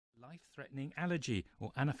life-threatening allergy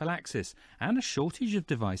or anaphylaxis and a shortage of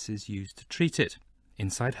devices used to treat it.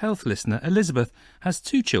 Inside Health listener Elizabeth has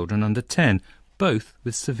 2 children under 10, both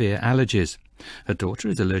with severe allergies. Her daughter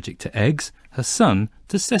is allergic to eggs, her son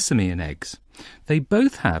to sesame and eggs. They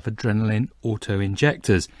both have adrenaline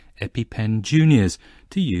auto-injectors, EpiPen Juniors,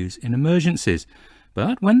 to use in emergencies.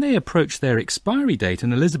 But when they approached their expiry date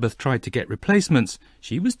and Elizabeth tried to get replacements,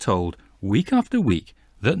 she was told week after week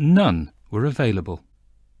that none were available.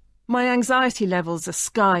 My anxiety levels are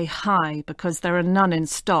sky high because there are none in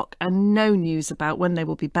stock and no news about when they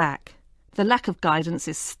will be back. The lack of guidance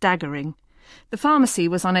is staggering. The pharmacy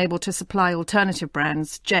was unable to supply alternative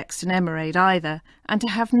brands, Jext and Emerade either, and to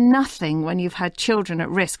have nothing when you've had children at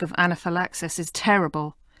risk of anaphylaxis is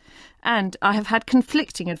terrible. And I have had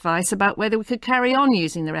conflicting advice about whether we could carry on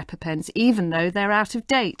using their EpiPens even though they're out of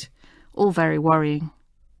date. All very worrying.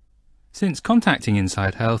 Since contacting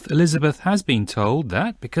Inside Health, Elizabeth has been told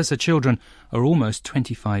that because her children are almost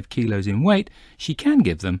 25 kilos in weight, she can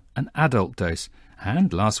give them an adult dose,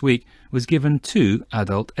 and last week was given 2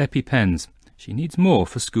 adult EpiPens. She needs more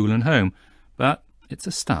for school and home, but it's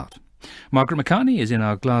a start. Margaret McCartney is in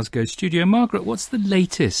our Glasgow studio. Margaret, what's the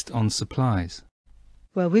latest on supplies?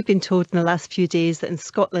 Well, we've been told in the last few days that in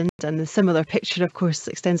Scotland, and the similar picture, of course,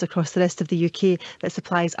 extends across the rest of the UK, that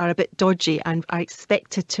supplies are a bit dodgy and are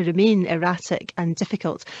expected to remain erratic and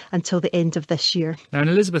difficult until the end of this year. Now, in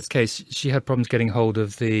Elizabeth's case, she had problems getting hold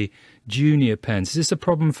of the junior pens. Is this a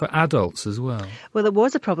problem for adults as well? Well, it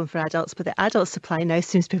was a problem for adults, but the adult supply now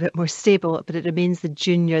seems to be a bit more stable, but it remains the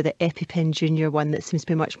junior, the EpiPen Junior one, that seems to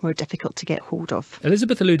be much more difficult to get hold of.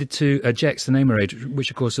 Elizabeth alluded to Jext and Emerade, which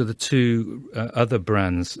of course are the 2 other brands.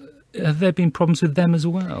 Have there been problems with them as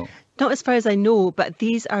well? Not as far as I know, but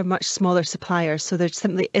these are much smaller suppliers, so there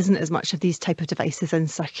simply isn't as much of these type of devices in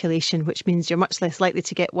circulation, which means you're much less likely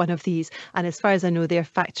to get one of these. And as far as I know, their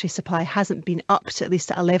factory supply hasn't been up to at least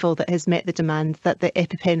at a level that has met the demand that the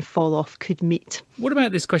EpiPen fall-off could meet. What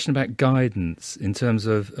about this question about guidance in terms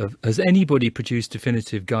of has anybody produced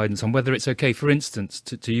definitive guidance on whether it's okay, for instance,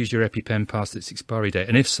 to use your EpiPen past its expiry date,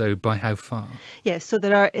 and if so, by how far? Yes, so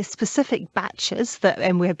there are specific batches that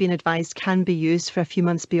we have been advised can be used for a few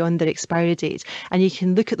months beyond their expiry date, and you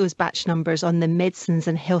can look at those batch numbers on the Medicines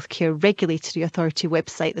and Healthcare Regulatory Authority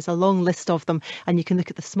website. There's a long list of them, and you can look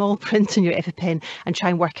at the small print in your EpiPen and try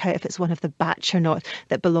and work out if it's one of the batch or not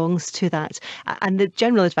that belongs to that. And the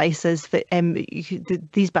general advice is that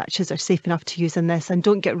these batches are safe enough to use in this, and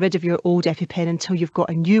don't get rid of your old EpiPen until you've got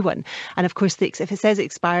a new one. And of course, if it says it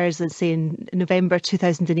expires, let's say in November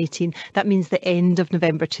 2018, that means the end of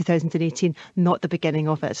November 2018, not the beginning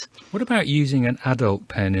of it. What about using an adult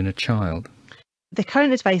pen in a child? The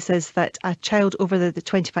current advice is that a child over the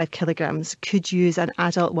 25 kilograms could use an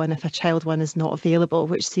adult one if a child one is not available,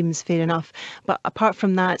 which seems fair enough. But apart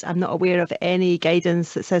from that, I'm not aware of any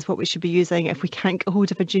guidance that says what we should be using if we can't get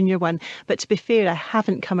hold of a junior one. But to be fair, I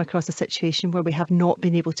haven't come across a situation where we have not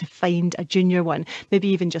been able to find a junior one, maybe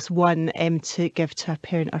even just one to give to a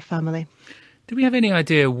parent or family. Do we have any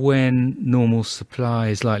idea when normal supply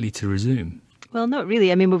is likely to resume? Well, not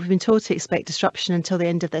really. I mean, we've been told to expect disruption until the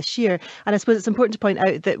end of this year. And I suppose it's important to point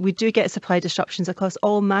out that we do get supply disruptions across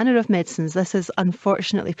all manner of medicines. This is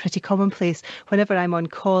unfortunately pretty commonplace. Whenever I'm on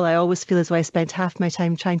call, I always feel as though I spend half my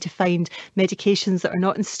time trying to find medications that are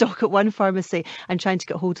not in stock at one pharmacy and trying to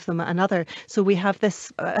get hold of them at another. So we have this,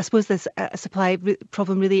 I suppose, this supply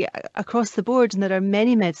problem really across the board. And there are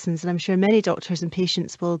many medicines, and I'm sure many doctors and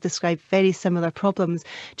patients will describe very similar problems,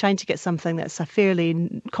 trying to get something that's a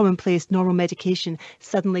fairly commonplace, normal medication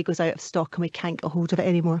suddenly goes out of stock and we can't get hold of it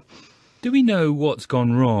anymore. Do we know what's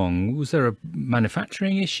gone wrong? Was there a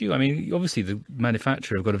manufacturing issue? I mean, obviously the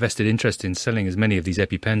manufacturer have got a vested interest in selling as many of these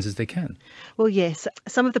EpiPens as they can. Well, yes.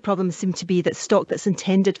 Some of the problems seem to be that stock that's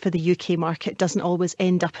intended for the UK market doesn't always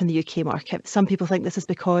end up in the UK market. Some people think this is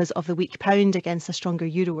because of the weak pound against a stronger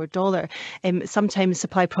euro or dollar. Sometimes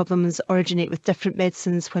supply problems originate with different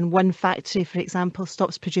medicines when one factory, for example,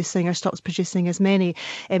 stops producing as many.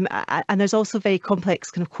 And there's also very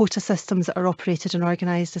complex kind of quota systems that are operated and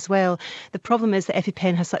organised as well. The problem is that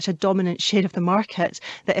EpiPen has such a dominant share of the market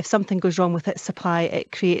that if something goes wrong with its supply,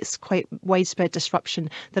 it creates quite widespread disruption.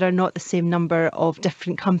 There are not the same number of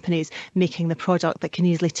different companies making the product that can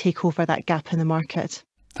easily take over that gap in the market.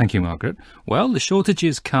 Thank you, Margaret. Well, the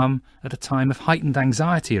shortages come at a time of heightened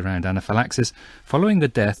anxiety around anaphylaxis following the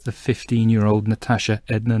death of 15-year-old Natasha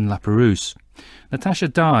Ednan-Laperouse. Natasha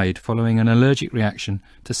died following an allergic reaction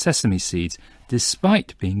to sesame seeds,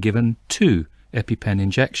 despite being given 2 EpiPen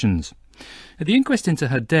injections. At the inquest into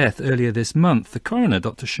her death earlier this month, the coroner,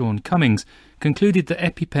 Dr. Sean Cummings, concluded that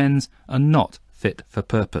EpiPens are not fit for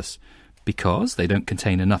purpose. because they don't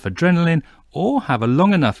contain enough adrenaline or have a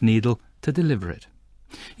long enough needle to deliver it.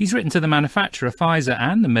 He's written to the manufacturer, Pfizer,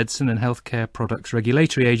 and the Medicine and Healthcare Products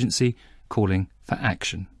Regulatory Agency, calling for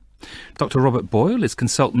action. Dr. Robert Boyle is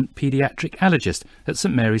consultant paediatric allergist at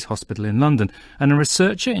St Mary's Hospital in London and a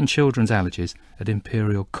researcher in children's allergies at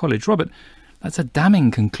Imperial College. Robert, that's a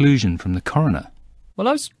damning conclusion from the coroner. Well,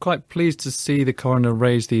 I was quite pleased to see the coroner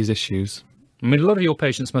raise these issues. I mean, a lot of your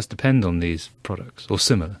patients must depend on these products, or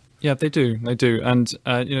similar. Yeah, they do. And,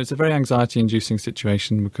 it's a very anxiety-inducing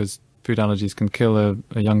situation because food allergies can kill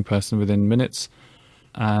a young person within minutes.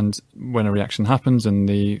 And when a reaction happens and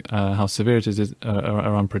how severe it is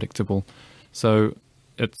are unpredictable. So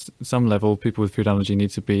at some level, people with food allergy need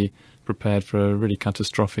to be prepared for a really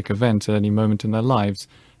catastrophic event at any moment in their lives.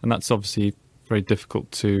 And that's obviously very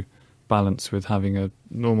difficult to balance with having a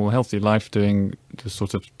normal, healthy life, doing the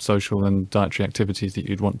sort of social and dietary activities that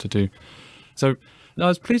you'd want to do. So I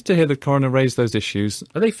was pleased to hear the coroner raise those issues.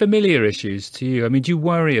 Are they familiar issues to you? I mean, do you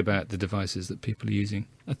worry about the devices that people are using?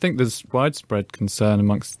 I think there's widespread concern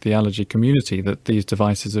amongst the allergy community that these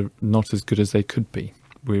devices are not as good as they could be.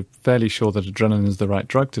 We're fairly sure that adrenaline is the right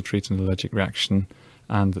drug to treat an allergic reaction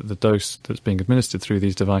and that the dose that's being administered through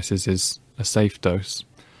these devices is a safe dose.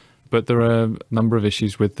 But there are a number of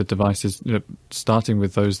issues with the devices, starting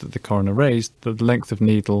with those that the coroner raised. The length of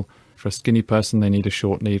needle, for a skinny person, they need a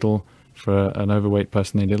short needle. For an overweight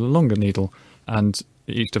person, they need a longer needle. And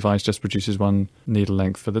each device just produces one needle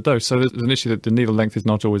length for the dose. So there's an issue that the needle length is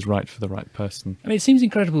not always right for the right person. I mean, it seems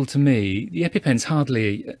incredible to me. The EpiPen's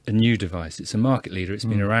hardly a new device. It's a market leader. It's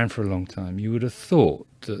been around for a long time. You would have thought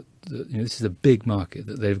that this is a big market,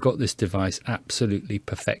 that they've got this device absolutely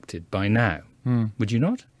perfected by now. Would you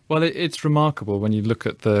not? Well, it's remarkable when you look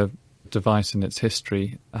at the device and its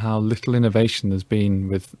history, how little innovation there's been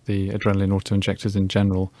with the adrenaline auto-injectors in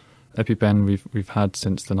general. EpiPen we've had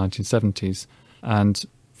since the 1970s, and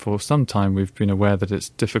for some time we've been aware that it's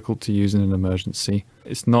difficult to use in an emergency.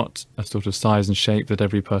 It's not a sort of size and shape that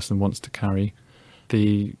every person wants to carry.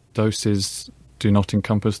 The doses do not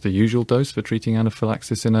encompass the usual dose for treating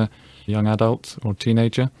anaphylaxis in a young adult or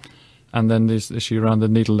teenager. And then there's the issue around the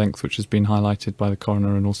needle length, which has been highlighted by the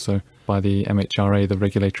coroner and also by the MHRA, the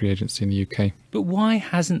regulatory agency in the UK. But why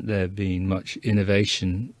hasn't there been much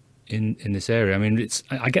innovation in this area? I mean,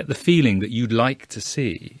 I get the feeling that you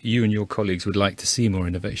and your colleagues would like to see more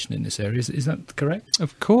innovation in this area. Is that correct?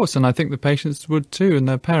 Of course, and I think the patients would too, and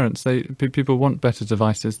their parents. People want better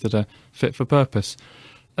devices that are fit for purpose.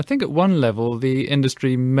 I think at one level, the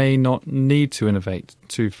industry may not need to innovate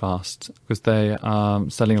too fast because they are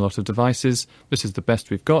selling a lot of devices. This is the best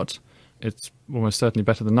we've got. It's almost certainly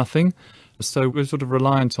better than nothing. So we're sort of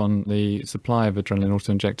reliant on the supply of adrenaline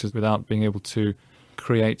auto-injectors without being able to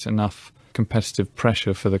create enough competitive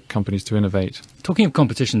pressure for the companies to innovate. Talking of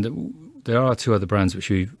competition, there are two other brands which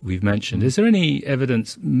we've mentioned. Is there any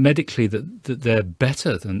evidence medically that they're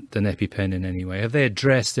better than EpiPen in any way? Have they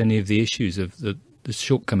addressed any of the issues of the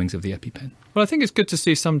shortcomings of the EpiPen? Well, I think it's good to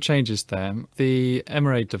see some changes there. The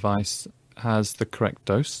Emerade device has the correct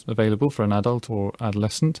dose available for an adult or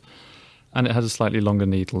adolescent, and it has a slightly longer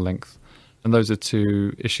needle length. And those are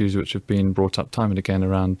two issues which have been brought up time and again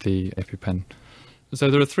around the EpiPen. So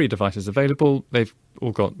there are 3 devices available. They've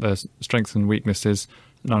all got their strengths and weaknesses.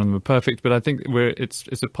 None of them are perfect, but I think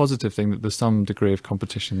it's a positive thing that there's some degree of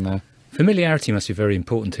competition there. Familiarity must be very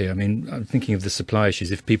important here. I mean, I'm thinking of the supply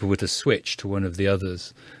issues. If people were to switch to one of the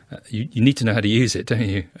others, you need to know how to use it, don't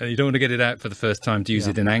you? You don't want to get it out for the first time to use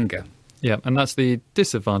it in anger. Yeah, and that's the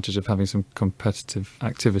disadvantage of having some competitive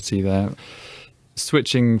activity there.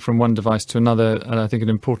 Switching from one device to another, and I think an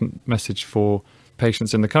important message for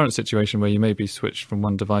patients in the current situation where you may be switched from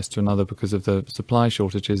one device to another because of the supply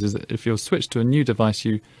shortages is that if you're switched to a new device,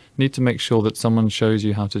 you need to make sure that someone shows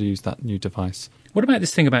you how to use that new device. What about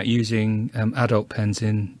this thing about using adult pens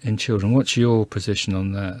in children? What's your position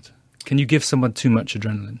on that? Can you give someone too much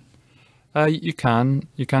adrenaline? You can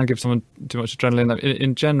give someone too much adrenaline.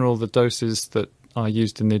 In general, the doses that are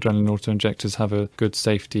used in the adrenaline auto-injectors have a good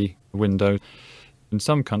safety window. In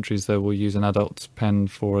some countries, they will use an adult pen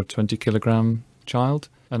for a 20-kilogram child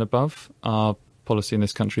and above. Our policy in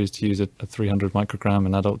this country is to use a 300 microgram,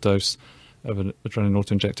 an adult dose of an adrenaline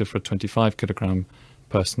auto-injector for a 25-kilogram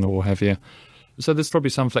person or heavier. So there's probably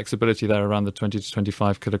some flexibility there around the 20 to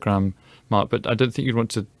 25 kilogram mark, but I don't think you'd want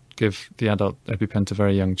to give the adult EpiPen to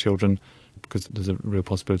very young children because there's a real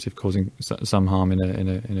possibility of causing some harm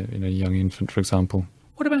in a young infant, for example.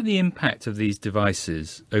 What about the impact of these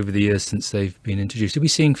devices over the years since they've been introduced? Are we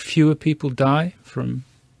seeing fewer people die from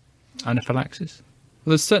anaphylaxis?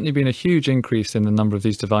 Well, there's certainly been a huge increase in the number of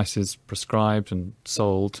these devices prescribed and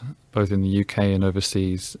sold, both in the UK and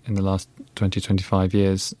overseas, in the last 20-25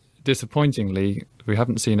 years. Disappointingly, we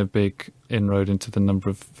haven't seen a big inroad into the number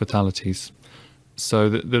of fatalities. So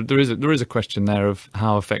there is a question there of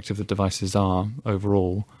how effective the devices are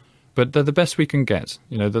overall. But they're the best we can get.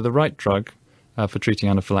 They're the right drug for treating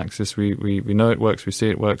anaphylaxis. We know it works. We see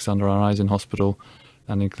it works under our eyes in hospital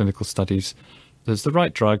and in clinical studies. There's the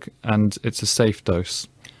right drug, and it's a safe dose.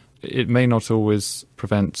 It may not always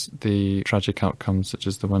prevent the tragic outcomes, such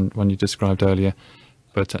as the one you described earlier,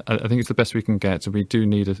 but I think it's the best we can get. So we do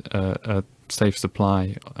need a safe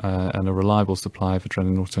supply and a reliable supply of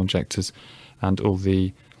adrenaline auto-injectors, and all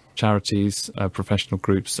the charities, professional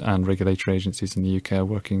groups and regulatory agencies in the UK are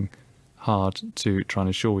working hard to try and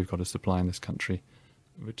ensure we've got a supply in this country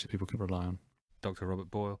which people can rely on. Dr. Robert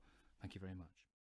Boyle, thank you very much.